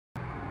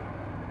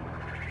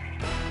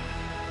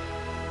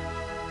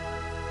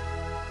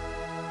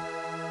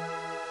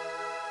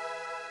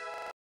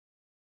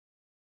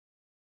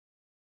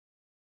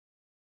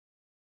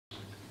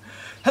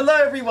Hello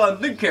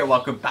everyone, Luke here,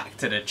 welcome back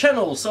to the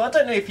channel. So I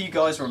don't know if you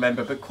guys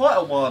remember, but quite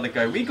a while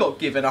ago we got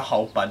given a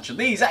whole bunch of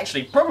these,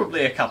 actually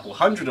probably a couple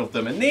hundred of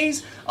them, and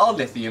these are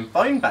lithium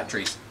phone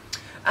batteries.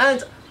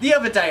 And the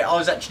other day I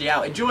was actually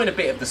out enjoying a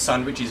bit of the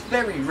sun, which is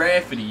very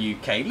rare for the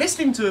UK,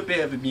 listening to a bit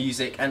of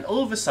music, and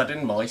all of a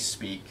sudden my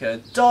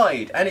speaker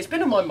died. And it's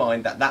been on my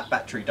mind that that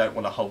battery don't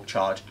want to hold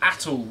charge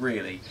at all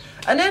really.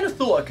 And then a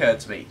thought occurred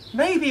to me,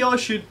 maybe I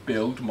should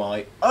build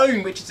my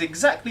own, which is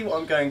exactly what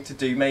I'm going to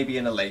do maybe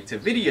in a later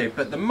video.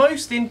 But the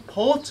most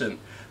important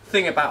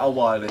thing about a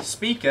wireless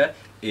speaker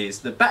is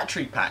the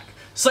battery pack.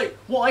 So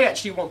what I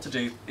actually want to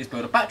do is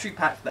build a battery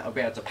pack that will be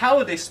able to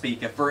power this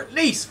speaker for at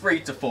least 3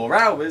 to 4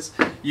 hours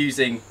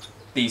using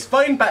these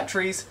phone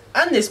batteries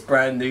and this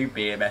brand new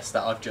BMS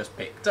that I've just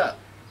picked up.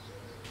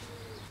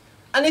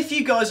 And if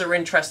you guys are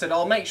interested,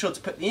 I'll make sure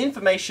to put the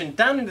information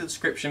down in the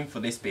description for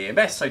this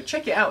BMS, so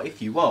check it out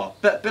if you are.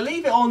 But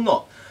believe it or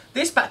not,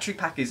 this battery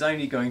pack is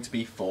only going to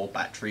be 4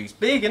 batteries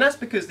big, and that's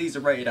because these are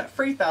rated at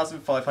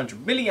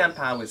 3,500 milliamp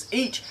hours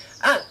each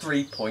at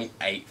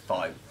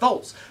 3.85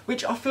 volts,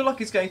 which I feel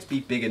like is going to be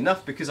big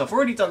enough because I've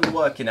already done the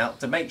working out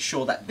to make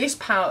sure that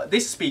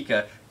this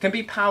speaker can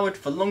be powered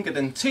for longer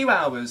than 2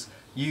 hours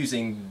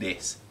using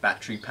this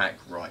battery pack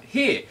right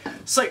here.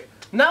 So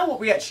now what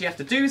we actually have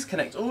to do is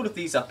connect all of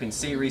these up in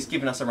series,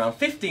 giving us around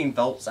 15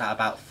 volts at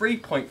about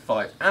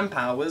 3.5 amp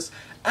hours,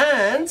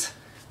 and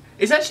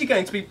it's actually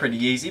going to be pretty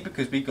easy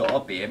because we've got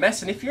our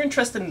BMS, and if you're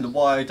interested in the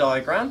wire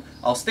diagram,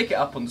 I'll stick it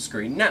up on the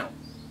screen now.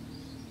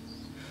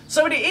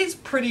 So it is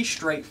pretty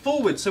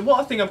straightforward, so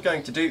what I think I'm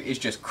going to do is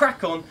just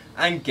crack on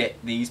and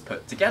get these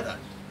put together.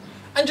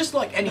 And just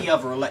like any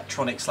other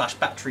electronic /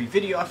 battery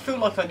video, I feel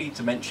like I need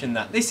to mention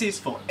that this is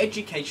for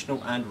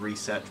educational and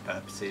research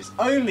purposes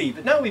only.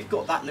 But now we've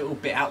got that little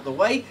bit out the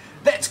way,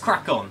 let's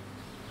crack on.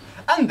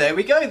 And there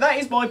we go, that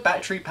is my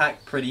battery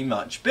pack pretty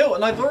much built,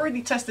 and I've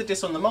already tested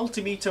this on the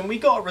multimeter and we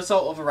got a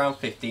result of around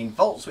 15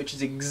 volts, which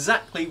is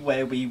exactly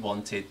where we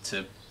wanted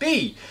to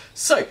be.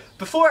 So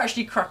before I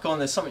actually crack on,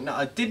 there's something that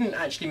I didn't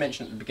actually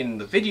mention at the beginning of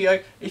the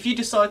video. If you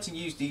decide to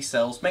use these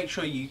cells, make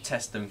sure you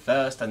test them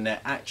first and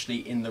they're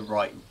actually in the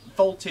right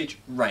voltage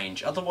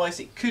range, otherwise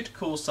it could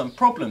cause some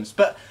problems.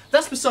 But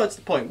that's besides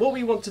the point. What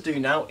we want to do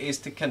now is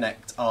to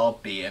connect our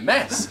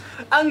BMS,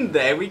 and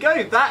there we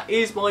go, that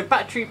is my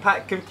battery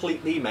pack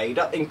completely made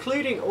up,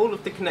 including all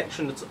of the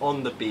connections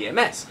on the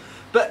BMS.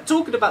 But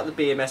talking about the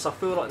BMS, I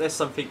feel like there's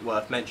something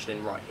worth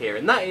mentioning right here,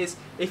 and that is,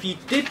 if you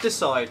did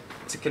decide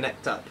to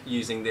connect up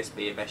using this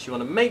BMS, you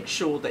want to make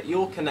sure that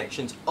your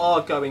connections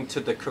are going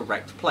to the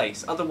correct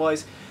place.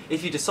 Otherwise,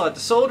 if you decide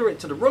to solder it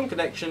to the wrong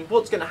connection,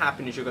 what's going to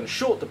happen is you're going to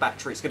short the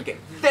battery, it's going to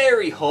get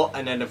very hot,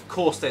 and then of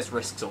course there's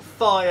risks of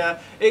fire,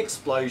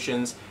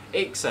 explosions,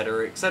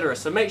 etc, etc.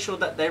 So make sure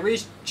that there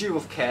is due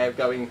of care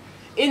going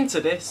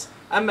into this,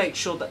 and make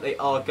sure that they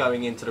are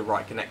going into the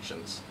right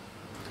connections.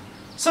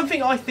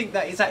 Something I think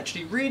that is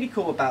actually really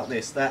cool about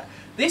this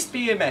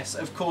BMS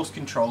of course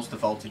controls the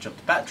voltage of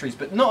the batteries,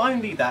 but not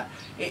only that,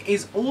 it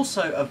is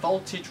also a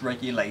voltage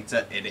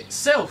regulator in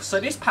itself.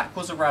 So this pack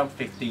was around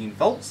 15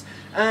 volts,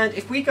 and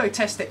if we go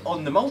test it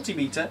on the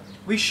multimeter,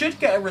 we should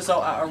get a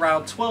result at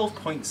around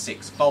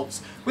 12.6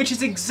 volts, which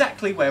is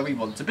exactly where we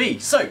want to be.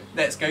 So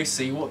let's go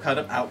see what kind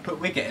of output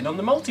we're getting on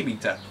the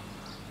multimeter.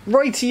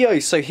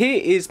 Rightio, so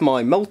here is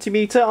my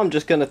multimeter. I'm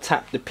just going to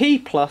tap the P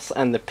plus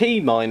and the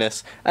P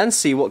minus and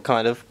see what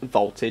kind of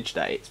voltage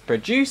that it's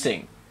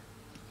producing.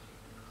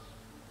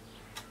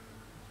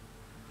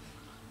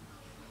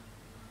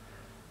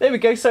 There we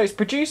go, so it's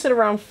producing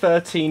around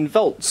 13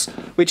 volts,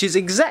 which is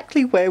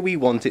exactly where we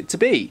want it to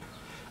be.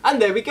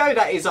 And there we go,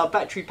 that is our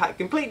battery pack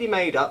completely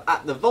made up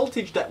at the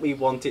voltage that we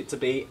want it to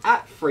be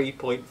at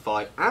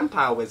 3.5 amp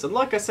hours. And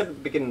like I said at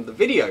the beginning of the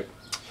video,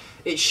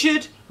 it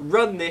should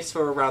run this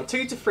for around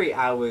 2 to 3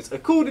 hours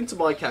according to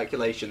my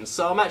calculations,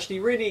 so I'm actually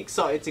really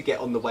excited to get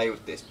on the way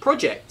with this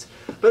project.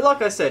 But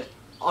like I said,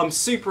 I'm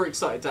super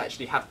excited to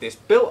actually have this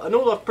built, and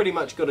all I've pretty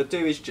much got to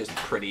do is just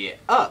pretty it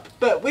up.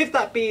 But with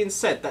that being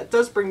said, that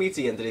does bring me to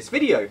the end of this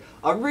video.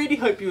 I really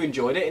hope you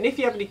enjoyed it, and if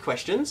you have any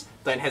questions,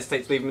 don't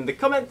hesitate to leave them in the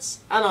comments,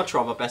 and I'll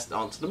try my best to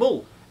answer them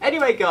all.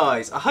 Anyway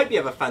guys, I hope you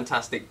have a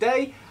fantastic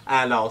day,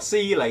 and I'll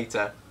see you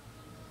later.